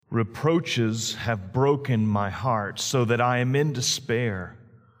Reproaches have broken my heart so that I am in despair.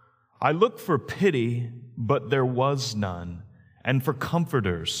 I looked for pity, but there was none, and for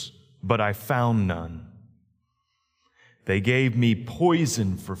comforters, but I found none. They gave me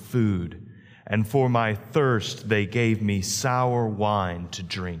poison for food, and for my thirst they gave me sour wine to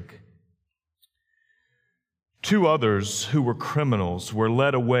drink. 2 others who were criminals were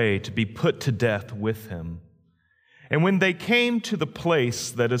led away to be put to death with him. And when they came to the place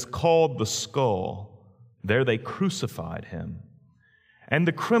that is called the Skull, there they crucified him, and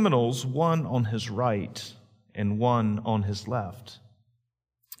the criminals, one on his right and one on his left.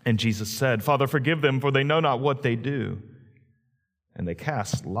 And Jesus said, "Father, forgive them, for they know not what they do." And they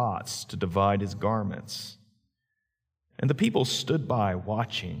cast lots to divide his garments. And the people stood by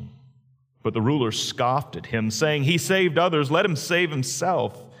watching. But the ruler scoffed at him, saying, "He saved others, let him save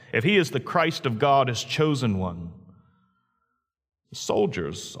himself, if he is the Christ of God, his chosen one." The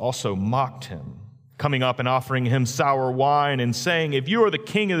soldiers also mocked him, coming up and offering him sour wine and saying, "If you are the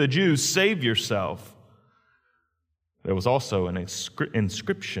king of the Jews, save yourself." There was also an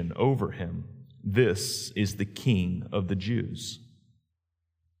inscription over him, "This is the King of the Jews."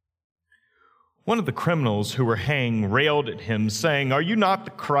 One of the criminals who were hanged railed at him, saying, "Are you not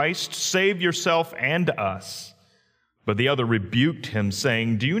the Christ? Save yourself and us." But the other rebuked him,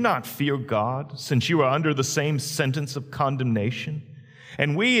 saying, "Do you not fear God, since you are under the same sentence of condemnation?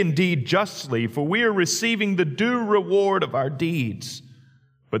 And we indeed justly, for we are receiving the due reward of our deeds.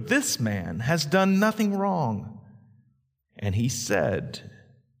 But this man has done nothing wrong." And he said,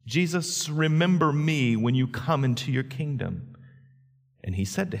 "Jesus, remember me when you come into your kingdom." And he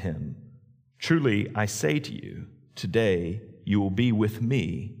said to him, "Truly I say to you, today you will be with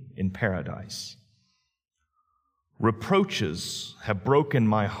me in paradise." Reproaches have broken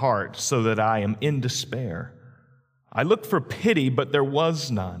my heart so that I am in despair. I looked for pity, but there was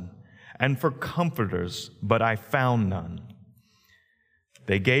none, and for comforters, but I found none.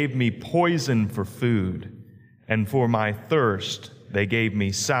 They gave me poison for food, and for my thirst they gave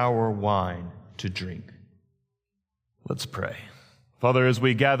me sour wine to drink. Let's pray. Father, as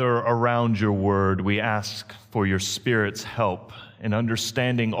we gather around your word, we ask for your Spirit's help in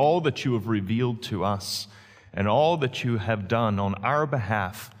understanding all that you have revealed to us and all that you have done on our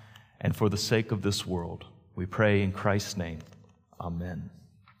behalf and for the sake of this world. We pray in Christ's name. Amen.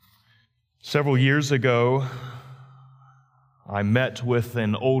 Several years ago, I met with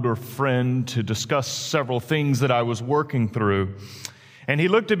an older friend to discuss several things that I was working through. And he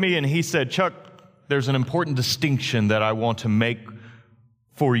looked at me and he said, "Chuck, there's an important distinction that I want to make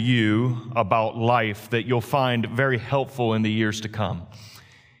for you about life that you'll find very helpful in the years to come."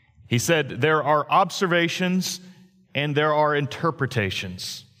 He said, "There are observations and there are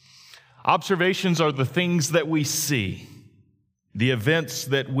interpretations. Observations are the things that we see, the events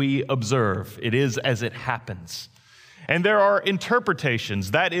that we observe. It is as it happens. And there are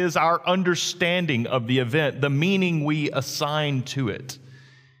interpretations. That is our understanding of the event, the meaning we assign to it."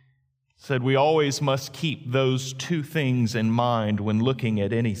 Said we always must keep those 2 things in mind when looking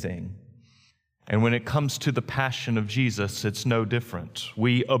at anything. And when it comes to the passion of Jesus, it's no different.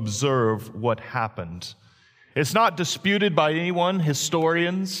 We observe what happened. It's not disputed by anyone,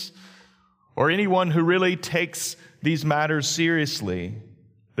 historians, or anyone who really takes these matters seriously,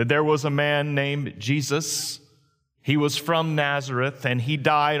 that there was a man named Jesus. He was from Nazareth, and he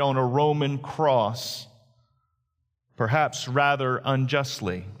died on a Roman cross, perhaps rather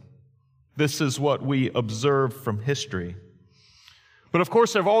unjustly. This is what we observe from history. But of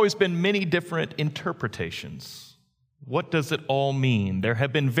course, there have always been many different interpretations. What does it all mean? There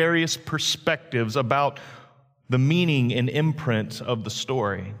have been various perspectives about the meaning and imprint of the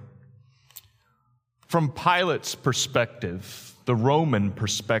story. From Pilate's perspective, the Roman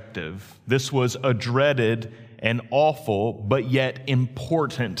perspective, this was a dreaded and awful, but yet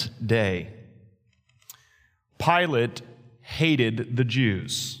important day. Pilate hated the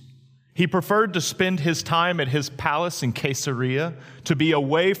Jews. He preferred to spend his time at his palace in Caesarea, to be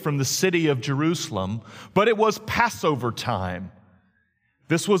away from the city of Jerusalem, but it was Passover time.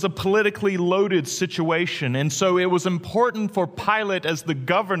 This was a politically loaded situation, and so it was important for Pilate as the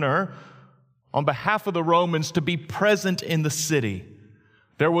governor on behalf of the Romans to be present in the city.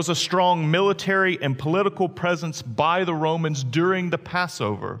 There was a strong military and political presence by the Romans during the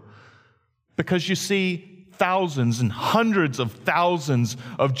Passover, because you see, thousands and hundreds of thousands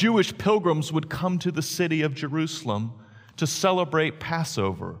of Jewish pilgrims would come to the city of Jerusalem to celebrate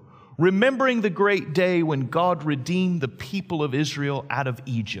Passover, remembering the great day when God redeemed the people of Israel out of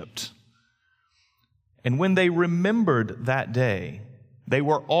Egypt. And when they remembered that day, they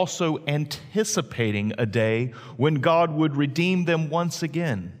were also anticipating a day when God would redeem them once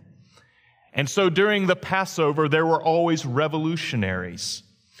again. And so during the Passover, there were always revolutionaries,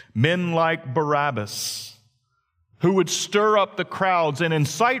 men like Barabbas, who would stir up the crowds and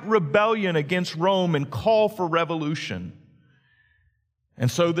incite rebellion against Rome and call for revolution. And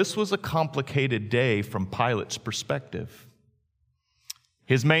so this was a complicated day from Pilate's perspective.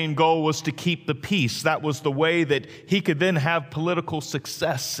 His main goal was to keep the peace. That was the way that he could then have political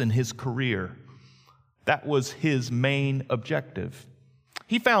success in his career. That was his main objective.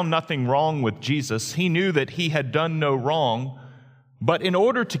 He found nothing wrong with Jesus. He knew that he had done no wrong, but in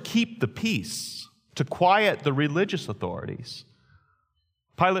order to keep the peace, to quiet the religious authorities,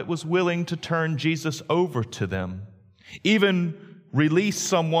 Pilate was willing to turn Jesus over to them, even release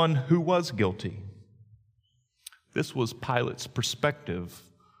someone who was guilty. This was Pilate's perspective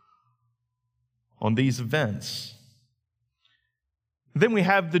on these events. Then we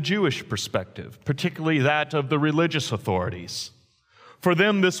have the Jewish perspective, particularly that of the religious authorities. For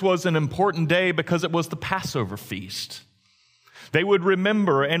them, this was an important day because it was the Passover feast. They would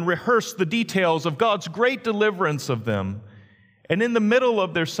remember and rehearse the details of God's great deliverance of them. And in the middle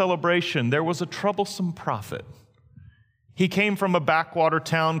of their celebration, there was a troublesome prophet. He came from a backwater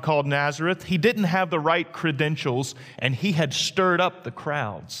town called Nazareth. He didn't have the right credentials, and he had stirred up the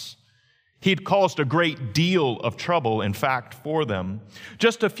crowds. He had caused a great deal of trouble, in fact, for them.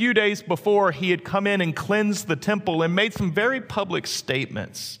 Just a few days before, he had come in and cleansed the temple and made some very public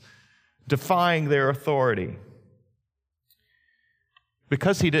statements defying their authority.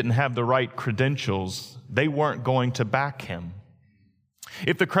 Because he didn't have the right credentials, they weren't going to back him.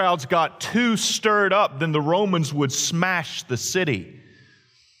 If the crowds got too stirred up, then the Romans would smash the city,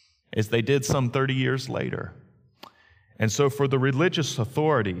 as they did some 30 years later. And so for the religious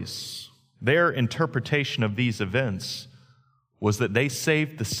authorities, their interpretation of these events was that they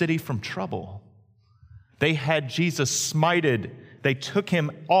saved the city from trouble. They had Jesus smited. They took him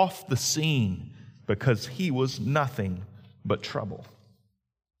off the scene because he was nothing but trouble.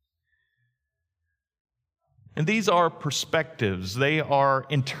 And these are perspectives. They are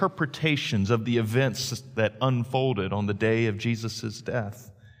interpretations of the events that unfolded on the day of Jesus' death.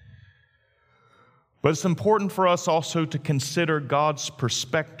 But it's important for us also to consider God's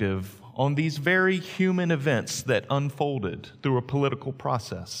perspective on these very human events that unfolded through a political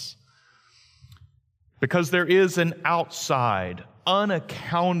process. Because there is an outside,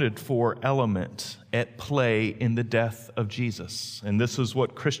 unaccounted for element at play in the death of Jesus. And this is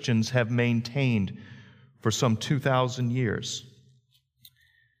what Christians have maintained for some 2,000 years.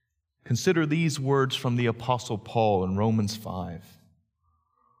 Consider these words from the Apostle Paul in Romans 5.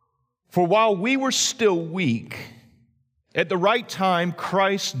 For while we were still weak, at the right time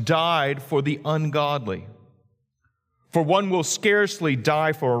Christ died for the ungodly. For one will scarcely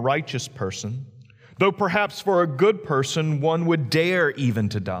die for a righteous person, though perhaps for a good person one would dare even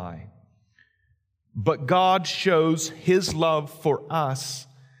to die. But God shows his love for us,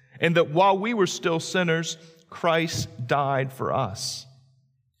 and that while we were still sinners, Christ died for us.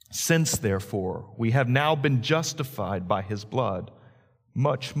 Since, therefore, we have now been justified by his blood,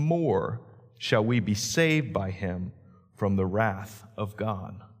 much more shall we be saved by him from the wrath of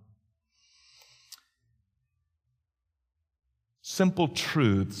God. Simple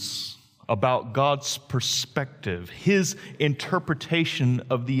truths about God's perspective, his interpretation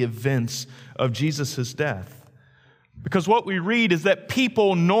of the events of Jesus' death. Because what we read is that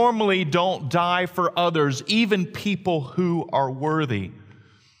people normally don't die for others, even people who are worthy.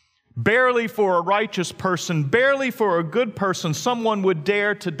 Barely for a righteous person, barely for a good person, someone would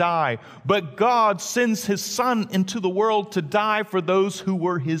dare to die. But God sends his Son into the world to die for those who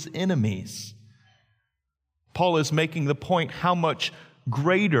were his enemies. Paul is making the point how much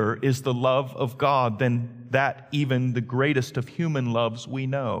greater is the love of God than that even the greatest of human loves we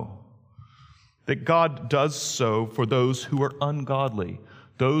know. That God does so for those who are ungodly,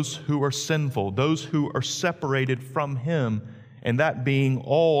 those who are sinful, those who are separated from him, and that being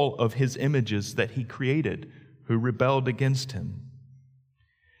all of his images that he created, who rebelled against him.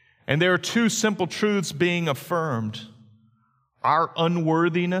 And there are two simple truths being affirmed: our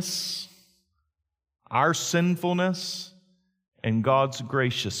unworthiness, our sinfulness, and God's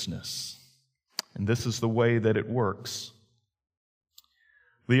graciousness. And this is the way that it works.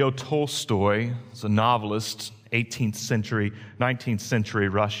 Leo Tolstoy is a novelist, 18th century, 19th century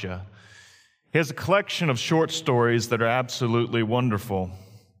Russia. He has a collection of short stories that are absolutely wonderful.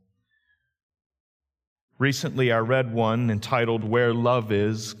 Recently, I read one entitled "Where Love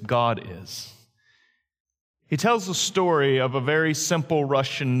Is, God Is." He tells the story of a very simple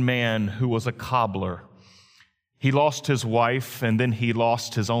Russian man who was a cobbler. He lost his wife, and then he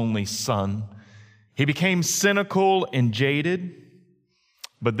lost his only son. He became cynical and jaded.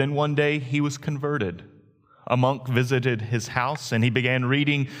 But then one day he was converted. A monk visited his house, and he began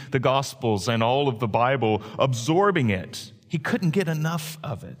reading the Gospels and all of the Bible, absorbing it. He couldn't get enough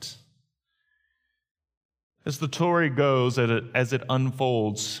of it. As the story goes, as it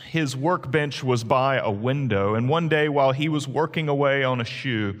unfolds, his workbench was by a window, and one day while he was working away on a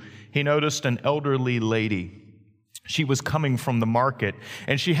shoe, he noticed an elderly lady. She was coming from the market,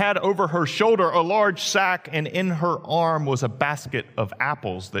 and she had over her shoulder a large sack, and in her arm was a basket of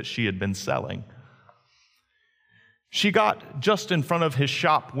apples that she had been selling. She got just in front of his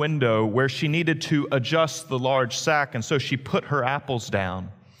shop window where she needed to adjust the large sack, and so she put her apples down.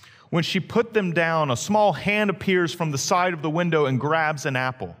 When she put them down, a small hand appears from the side of the window and grabs an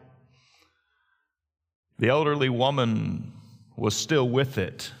apple. The elderly woman was still with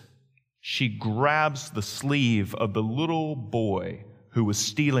it. She grabs the sleeve of the little boy who was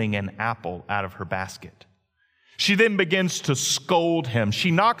stealing an apple out of her basket. She then begins to scold him. She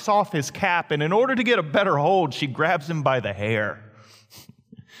knocks off his cap, and in order to get a better hold, she grabs him by the hair.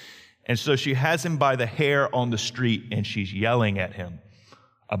 And so she has him by the hair on the street, and she's yelling at him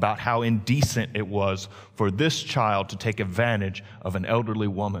about how indecent it was for this child to take advantage of an elderly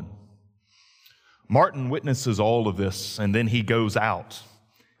woman. Martin witnesses all of this, and then he goes out,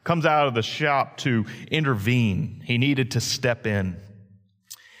 comes out of the shop to intervene. He needed to step in.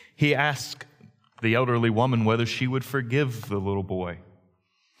 He asked the elderly woman whether she would forgive the little boy.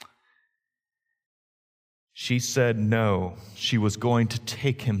 She said no, she was going to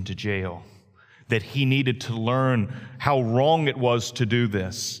take him to jail, that he needed to learn how wrong it was to do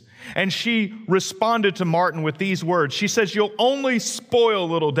this. And she responded to Martin with these words. She says, "You'll only spoil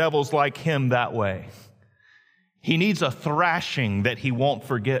little devils like him that way. He needs a thrashing that he won't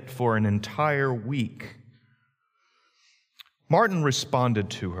forget for an entire week." Martin responded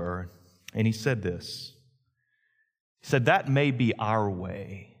to her, and he said this. He said, "That may be our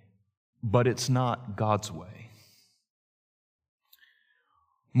way, but it's not God's way."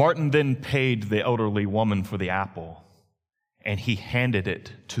 Martin then paid the elderly woman for the apple, and he handed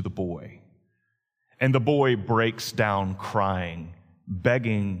it to the boy. And the boy breaks down crying,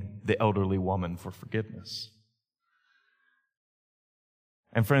 begging the elderly woman for forgiveness.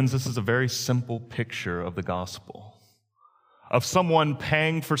 And friends, this is a very simple picture of the gospel, of someone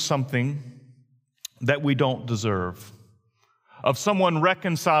paying for something that we don't deserve, of someone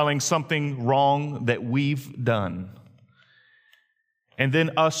reconciling something wrong that we've done, and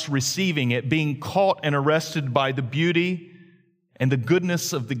then us receiving it, being caught and arrested by the beauty and the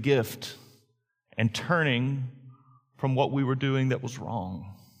goodness of the gift, and turning from what we were doing that was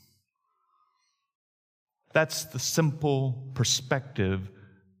wrong. That's the simple perspective,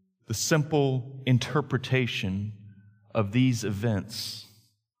 the simple interpretation of these events.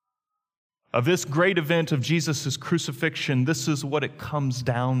 Of this great event of Jesus' crucifixion, this is what it comes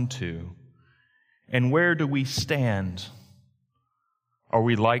down to. And where do we stand? Are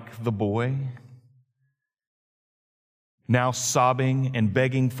we like the boy, now sobbing and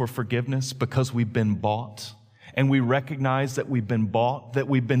begging for forgiveness because we've been bought, and we recognize that we've been bought, that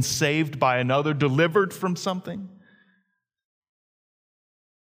we've been saved by another, delivered from something?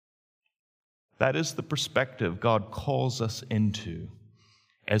 That is the perspective God calls us into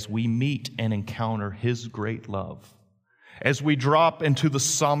as we meet and encounter His great love. As we drop into the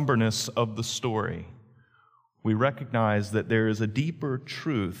somberness of the story, we recognize that there is a deeper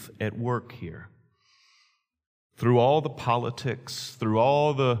truth at work here. Through all the politics, through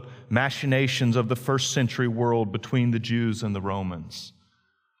all the machinations of the first century world between the Jews and the Romans,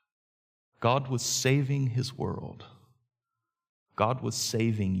 God was saving His world. God was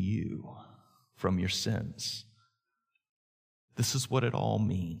saving you from your sins. This is what it all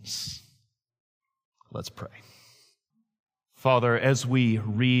means. Let's pray. Father, as we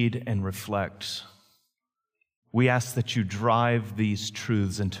read and reflect, we ask that you drive these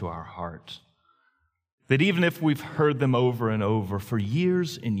truths into our heart. That even if we've heard them over and over for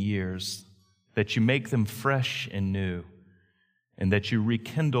years and years, that you make them fresh and new, and that you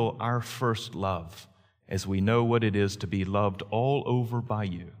rekindle our first love as we know what it is to be loved all over by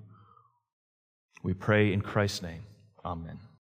you. We pray in Christ's name. Amen.